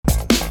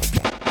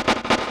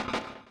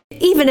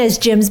Even as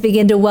gyms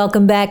begin to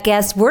welcome back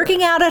guests,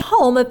 working out at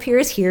home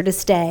appears here to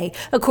stay.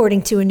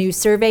 According to a new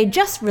survey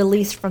just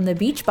released from the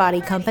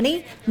Beachbody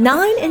Company,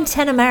 9 in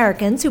 10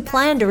 Americans who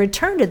plan to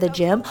return to the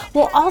gym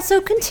will also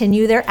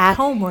continue their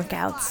at-home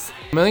workouts.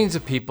 Millions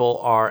of people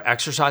are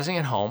exercising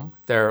at home,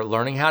 they're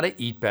learning how to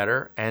eat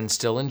better and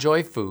still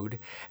enjoy food,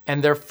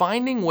 and they're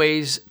finding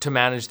ways to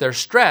manage their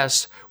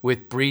stress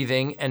with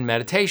breathing and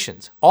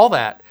meditations. All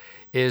that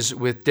is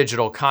with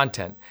digital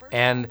content.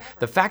 And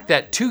the fact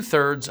that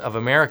 2/3 of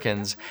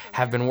Americans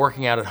have been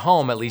working out at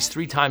home at least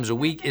 3 times a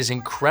week is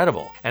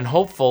incredible. And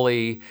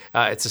hopefully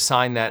it's a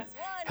sign that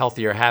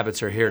healthier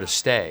habits are here to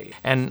stay.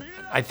 And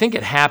I think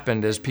it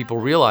happened as people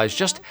realized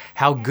just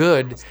how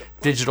good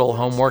digital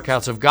home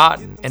workouts have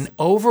gotten. An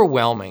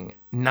overwhelming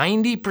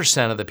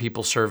 90% of the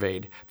people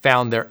surveyed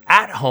found their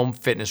at-home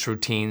fitness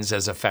routines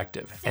as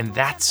effective. And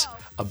that's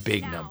a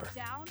big number.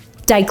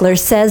 Deichler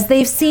says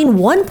they've seen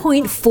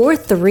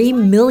 1.43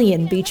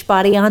 million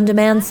Beachbody On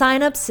Demand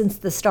signups since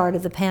the start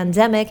of the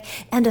pandemic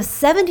and a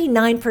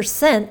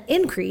 79%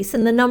 increase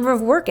in the number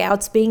of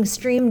workouts being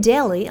streamed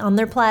daily on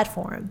their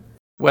platform.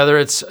 Whether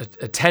it's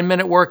a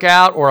 10-minute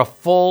workout or a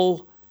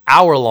full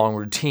hour-long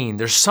routine,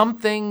 there's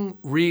something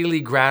really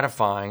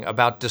gratifying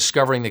about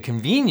discovering the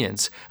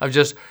convenience of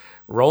just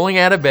rolling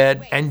out of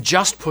bed and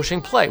just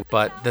pushing play.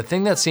 But the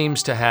thing that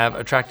seems to have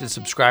attracted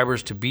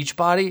subscribers to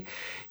Beachbody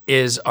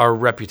is our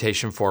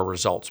reputation for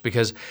results,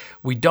 because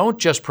we don't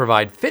just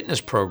provide fitness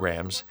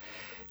programs,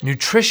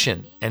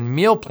 nutrition and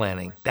meal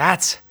planning.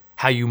 That's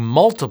how you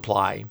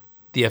multiply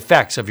the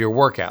effects of your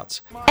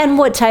workouts. And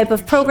what type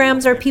of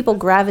programs are people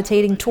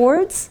gravitating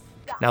towards?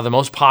 Now, the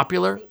most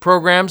popular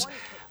programs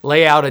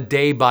lay out a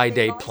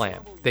day-by-day plan.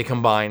 They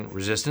combine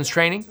resistance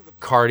training,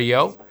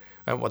 cardio,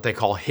 and what they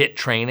call HIIT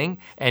training,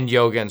 and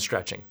yoga and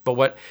stretching. But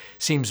what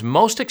seems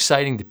most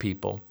exciting to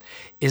people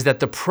is that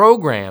the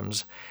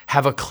programs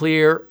have a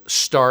clear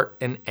start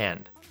and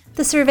end.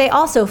 The survey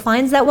also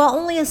finds that while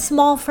only a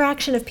small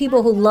fraction of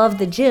people who love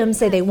the gym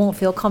say they won't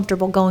feel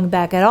comfortable going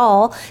back at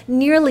all,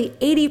 nearly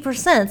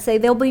 80% say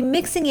they'll be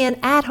mixing in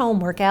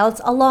at-home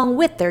workouts along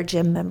with their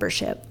gym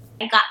membership.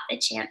 I got the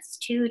chance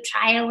to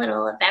try a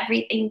little of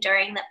everything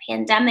during the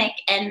pandemic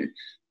and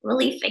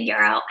really figure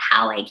out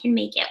how I can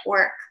make it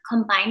work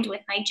combined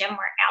with my gym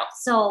workout.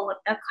 So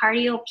the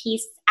cardio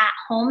piece at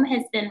home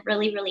has been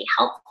really, really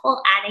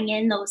helpful, adding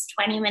in those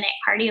 20-minute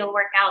cardio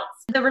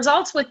workouts. The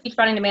results with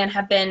Beachbody On Demand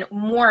have been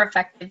more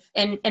effective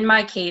in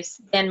my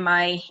case than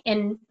my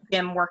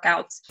in-gym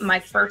workouts. My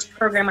first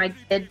program I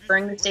did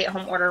during the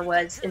stay-at-home order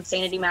was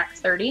Insanity Max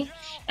 30,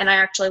 and I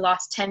actually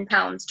lost 10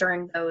 pounds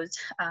during those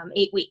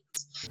 8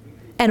 weeks.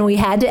 And we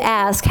had to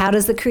ask, how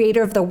does the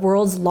creator of the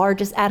world's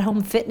largest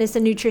at-home fitness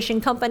and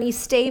nutrition company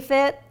stay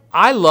fit?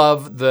 I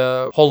love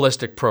the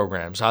holistic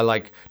programs. I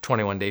like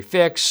 21 Day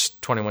Fix,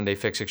 21 Day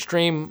Fix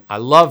Extreme. I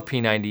love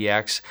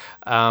P90X.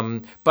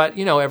 But,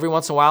 every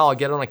once in a while I'll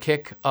get on a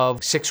kick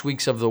of 6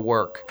 weeks of the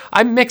work.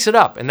 I mix it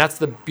up, and that's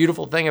the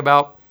beautiful thing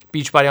about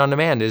Beachbody On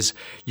Demand is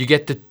you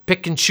get to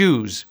pick and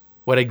choose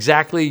what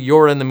exactly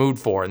you're in the mood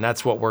for, and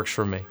that's what works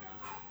for me.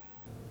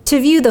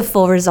 To view the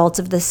full results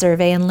of the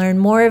survey and learn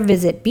more,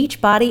 visit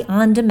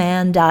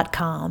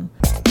beachbodyondemand.com.